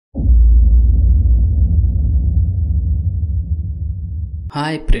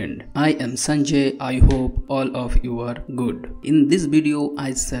Hi friend, I am Sanjay. I hope all of you are good. In this video,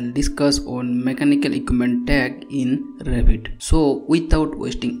 I shall discuss on mechanical equipment tag in Revit. So without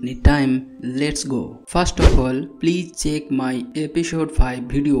wasting any time, let's go. First of all, please check my episode 5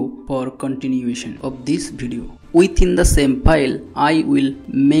 video for continuation of this video. Within the same file, I will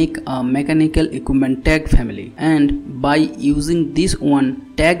make a mechanical equipment tag family, and by using this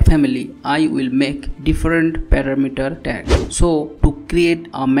one tag family, I will make different parameter tags. So to create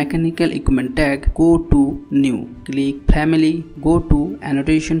a mechanical equipment tag, go to new, click family, go to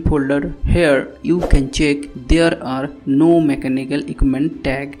annotation folder. Here you can check there are no mechanical equipment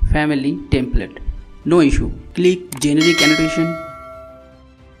tag family template. No issue. Click generic annotation.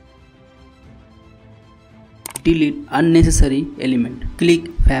 Delete unnecessary element. Click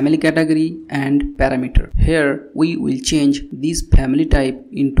family category and parameter. Here we will change this family type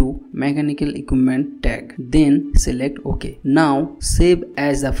into mechanical equipment tag. Then select OK. Now save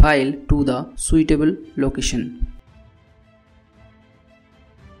as a file to the suitable location.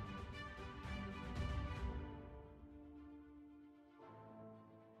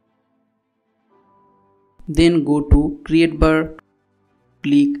 Then go to create bar.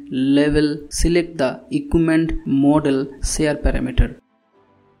 Click level, select the equipment model share parameter.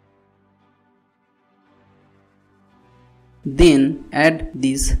 Then add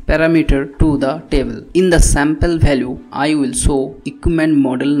this parameter to the table. In the sample value, I will show equipment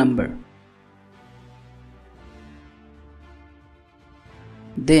model number.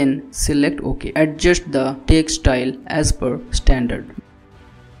 Then select OK. Adjust the text style as per standard.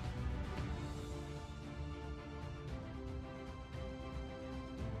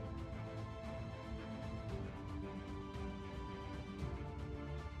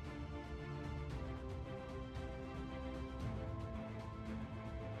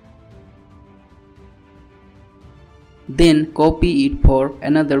 Then copy it for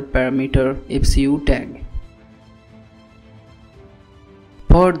another parameter FCU tag.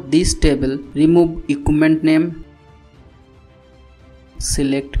 For this table, remove equipment name,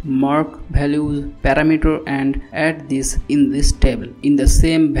 select mark values parameter and add this in this table. In the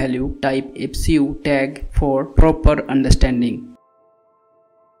same value, type FCU tag for proper understanding.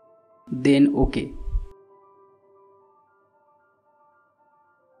 Then OK.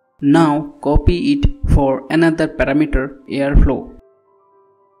 Now copy it for another parameter airflow.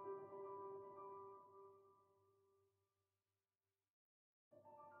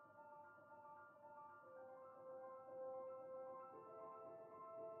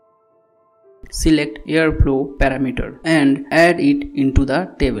 Select airflow parameter and add it into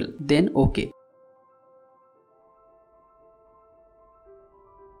the table. Then OK.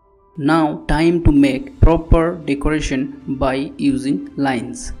 Now time to make proper decoration by using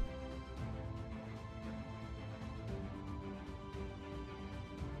lines.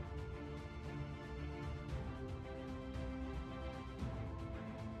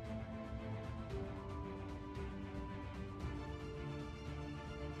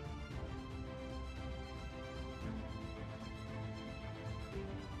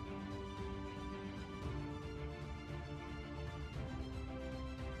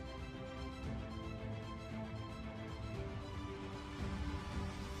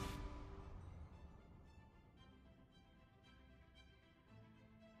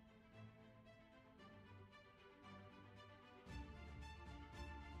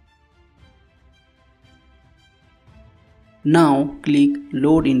 Now click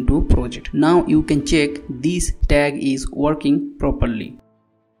load into project. Now you can check this tag is working properly.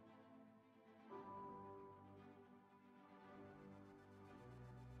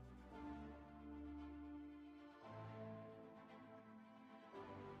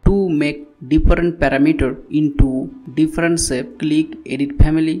 To make different parameter into different shape, click edit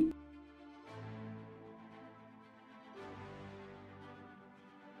family.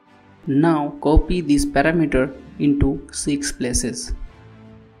 Now copy this parameter into 6 places.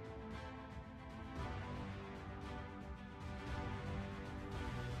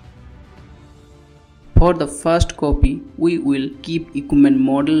 For the first copy, we will keep equipment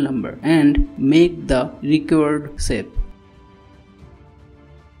model number and make the required shape.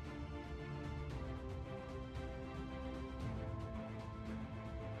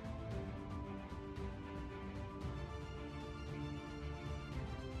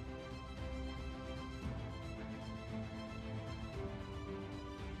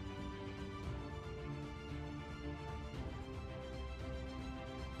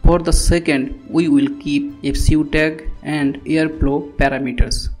 For the second, we will keep FCU tag and airflow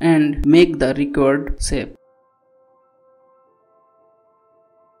parameters and make the required shape.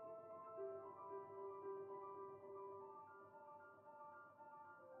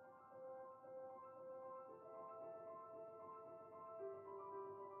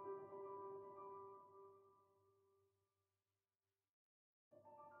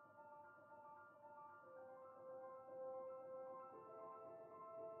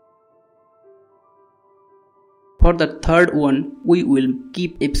 for the third one, we will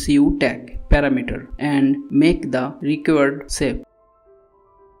keep FCU tag parameter and make the required shape.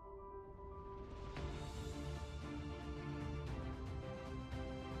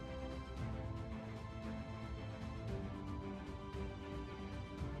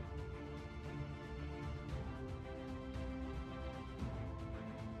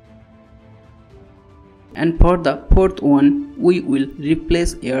 And for the fourth one, we will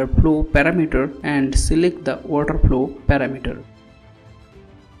replace airflow parameter and select the water flow parameter.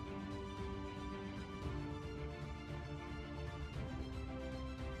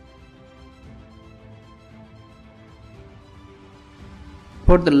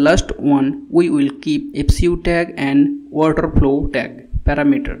 For the last one, we will keep FCU tag and water flow tag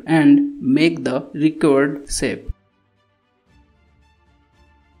parameter and make the required shape.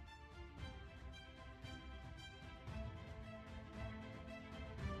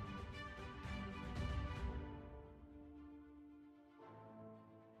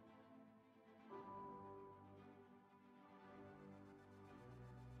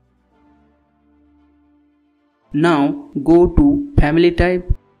 Now go to family type,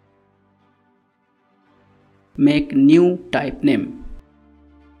 make new type name.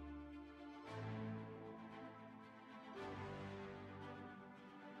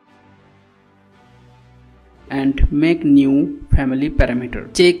 And make new family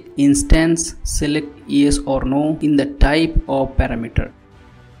parameter. Check instance, select yes or no in the type of parameter.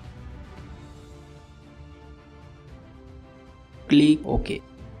 Click OK.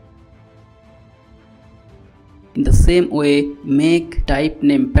 In the same way, make type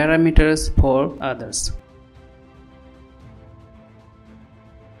name parameters for others.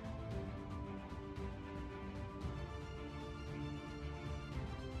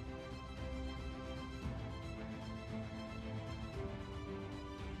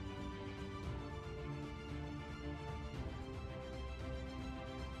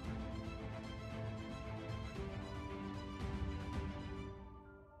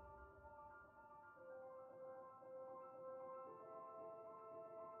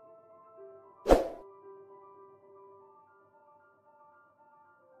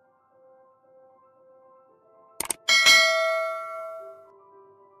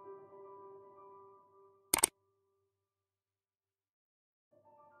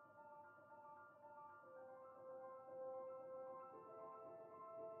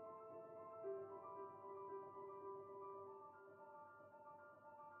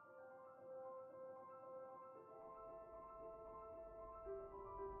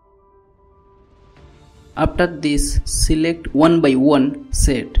 After this, select one by one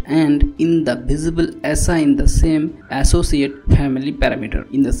set and in the visible assign the same associate family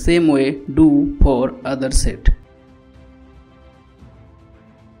parameter. In the same way, do for other set.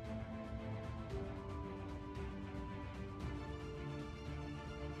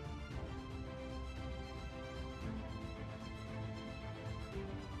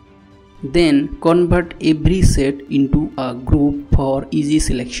 Then convert every set into a group for easy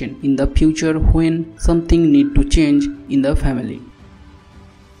selection in the future when something need to change in the family.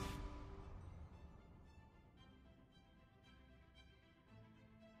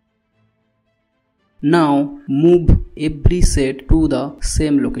 Now move every set to the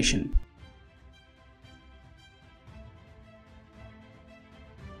same location.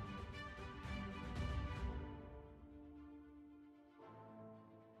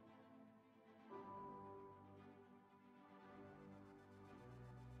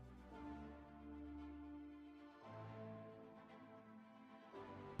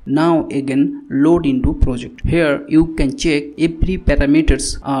 Now again load into project. Here you can check every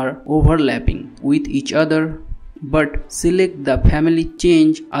parameters are overlapping with each other, but select the family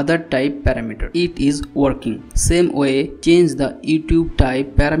change other type parameter. It is working. Same way, change the YouTube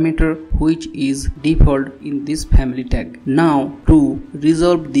type parameter which is default in this family tag. Now to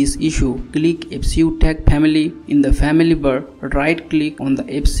resolve this issue, click FCU tag family. In the family bar, right click on the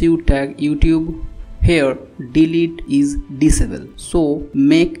FCU tag YouTube. Here delete is disabled, so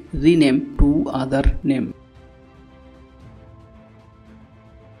make rename to other name.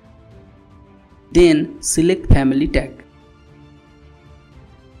 Then select family tag.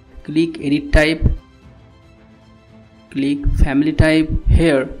 Click edit type. Click family type.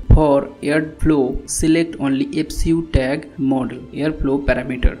 Here for airflow, select only FCU tag model airflow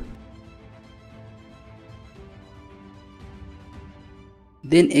parameter.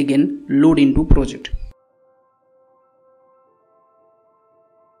 Then again load into project.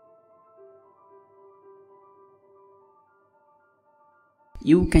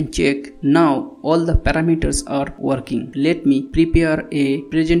 You can check now all the parameters are working. Let me prepare a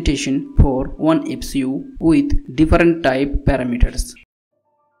presentation for one FCU with different type parameters.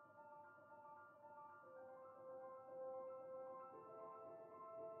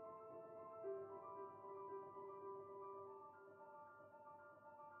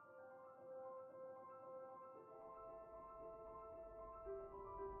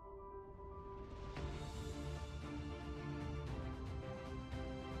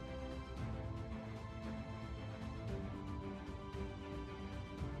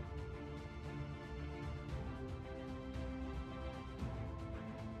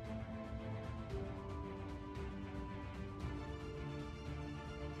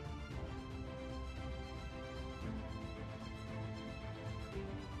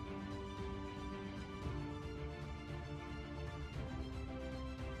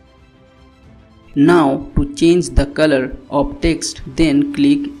 Now to change the color of text, then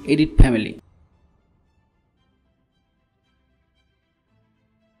click Edit Family.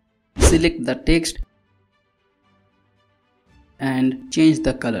 Select the text and change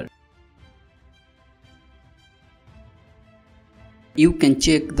the color. You can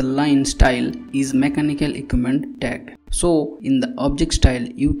check the line style is mechanical equipment tag. So in the object style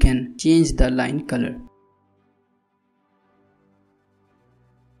you can change the line color.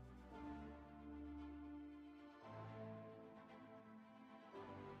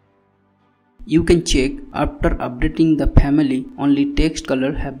 You can check after updating the family only text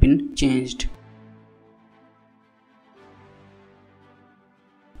color have been changed.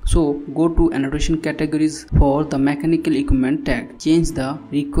 So go to annotation categories for the mechanical equipment tag. Change the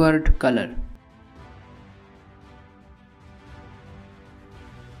required color.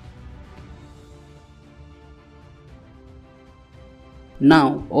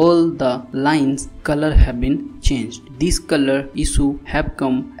 Now all the lines color have been changed. This color issue have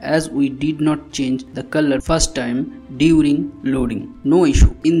come as we did not change the color first time during loading. No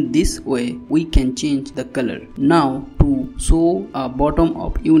issue. In this way we can change the color. Now to show a bottom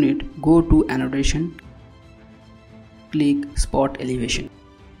of unit, go to annotation, click spot elevation.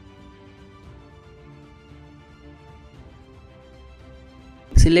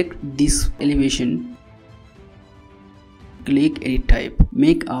 Select this elevation. Click Edit Type.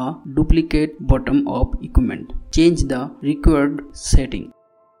 Make a duplicate bottom of equipment. Change the required setting.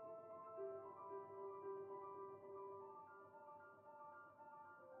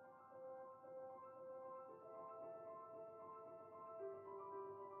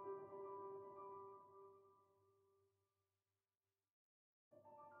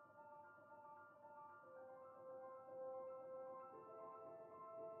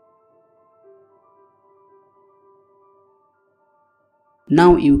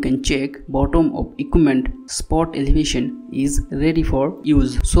 Now you can check bottom of equipment spot elevation is ready for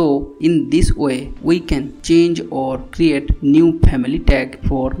use. So in this way we can change or create new family tag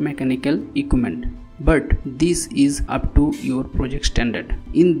for mechanical equipment. But this is up to your project standard.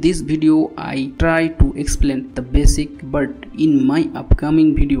 In this video I try to explain the basic, but in my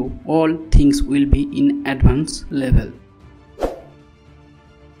upcoming video all things will be in advanced level.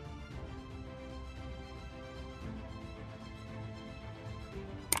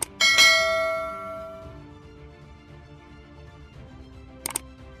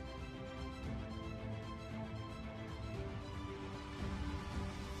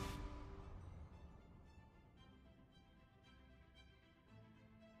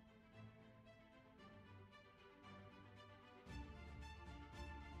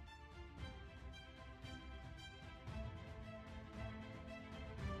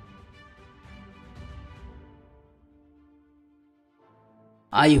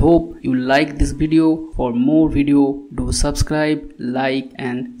 I hope you like this video. For more video, do subscribe, like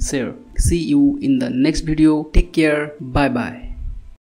and share. See you in the next video. Take care. Bye bye.